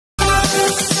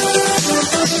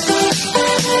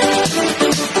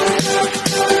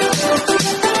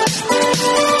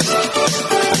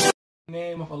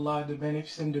Name of Allah, the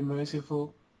Beneficent, the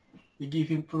Merciful, we give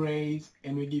Him praise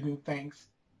and we give Him thanks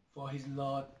for His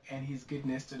love and His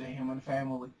goodness to the human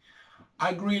family.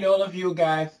 I greet all of you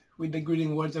guys with the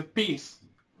greeting words of peace.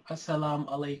 Assalamu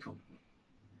alaikum.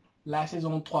 La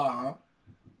saison 3, hein,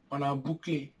 on a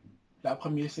bouclé la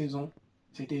première saison,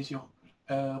 c'était sur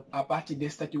à partir des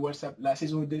statuts WhatsApp. La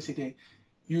saison 2, c'était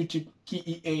YouTube,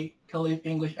 KEA, Khalif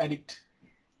English Addict.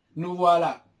 Nous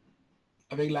voilà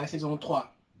avec la saison 3,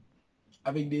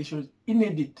 avec des choses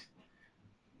inédites.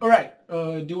 Alright,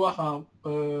 di wax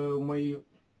mooy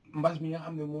mbas mi nga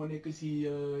xam ne moo nekk si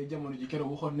jamono ji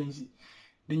keroog waxoon nañ si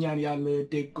di ñaan yàlla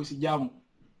teg ko si jàmm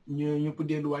ñu ñëpp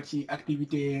delluwaat si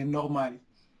activité normale.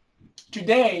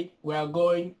 Today we are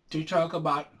going to talk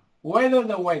about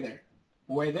the weather.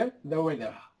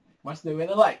 What's the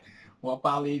weather like? On va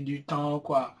parler du temps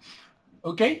quoi.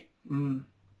 Ok?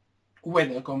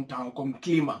 Weather comme temps, comme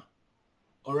climat.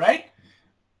 Alright?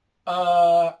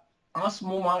 En ce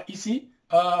moment ici,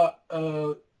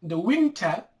 the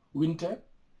winter,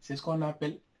 c'est ce qu'on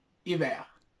appelle hiver.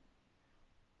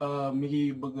 Mi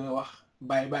ngi bëgg a wax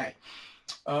bye bye.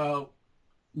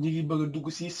 Ñi ngi bëgg a dugg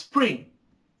ci spring.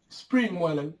 Spring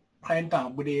mooy lan printemps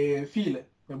bu dee fii la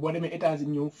mais boo demee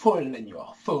États-Unis ñoom fall la ñuy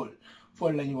wax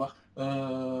fall la ñuy wax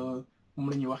moom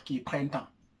la ñuy wax kii printemps.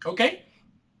 Ok?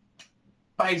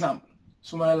 Par exemple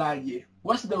su ma la laajee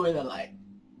what's the weather like?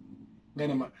 Nga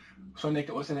ne ma soo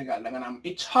nekkee au Sénégal da nga naan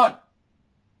it's hot.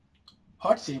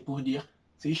 Hot c'est pour dire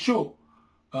c'est chaud.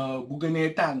 Bu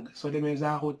gënee tàng soo demee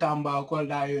genre Tamba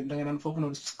Kolda yooyu da nga naan foofu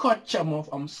noonu scotcha moo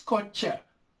fa am scotcha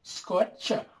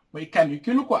mooy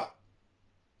canicule quoi.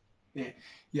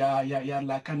 Y a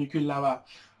la canicule là-bas.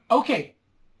 Ok.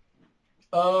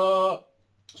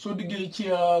 Soo duggee ci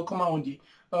comment on dit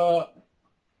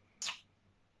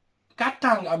quatre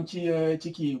temps am ci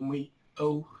kii muy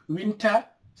winter,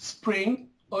 spring,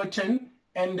 autumn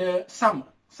and summer.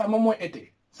 Summer mooy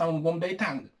été. Summer moom day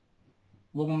tàng.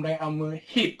 Boobu moom day am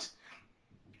heat.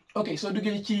 Ok, soo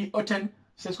duggee ci automne,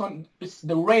 it's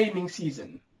the raining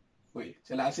season. Oui,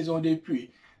 c'est la saison des pluies.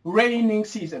 Raining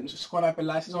season, c'est ce qu'on appelle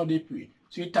la saison des pluies.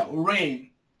 Suy taw, rain,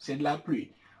 c'est de la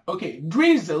pluie. Ok,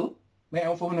 drizzle, mais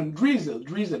on foofu noonu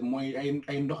drizzle mooy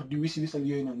ay ndox di wis wisal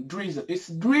yooyu noonu. Drizzle,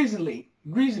 it's drizzling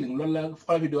loolu la Wolof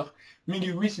bi di wax mi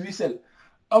ngi wis wisal.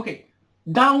 Ok,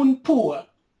 downpour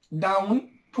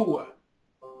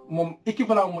moom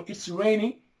équivalent mooy it's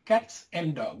raining cats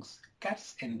and dogs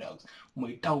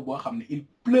mooy taw boo xam ne il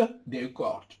pleut des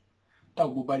cordes taw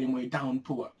bu bari mooy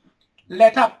downpour.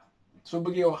 Let up soo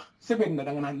bëggee wax sebet na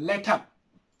da nga naan let up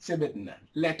sebet na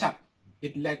let up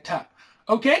it let up.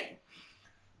 Ok,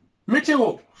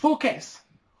 météo forecast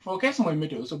mooy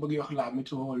météo soo bëggee wax la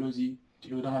météorologie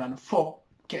da nga naan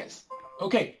forecast.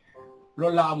 Ok,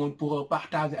 loolu laa amoon pour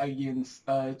partager ak yéen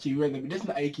ci weather bi. Des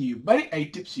na ay kii yu bari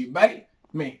ay tips yu bari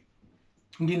mais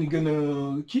ngeen gën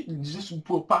a kii juste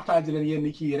pour partager leen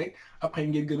yenn kii rek après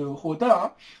ngeen gën a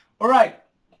xóota. Alright,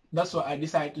 that's what I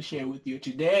decided to share with you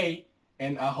today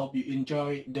and I hope you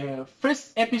enjoy the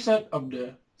first episode of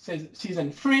the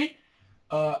season 3.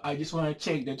 I just want to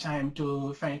take the time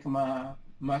to thank my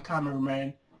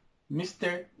cameraman,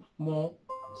 Mr. Mo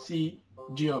C.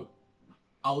 Diop.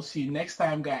 I'll see you next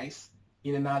time, guys,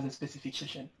 in another specific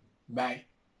session. Bye.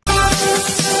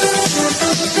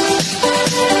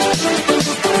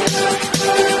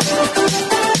 Thank you.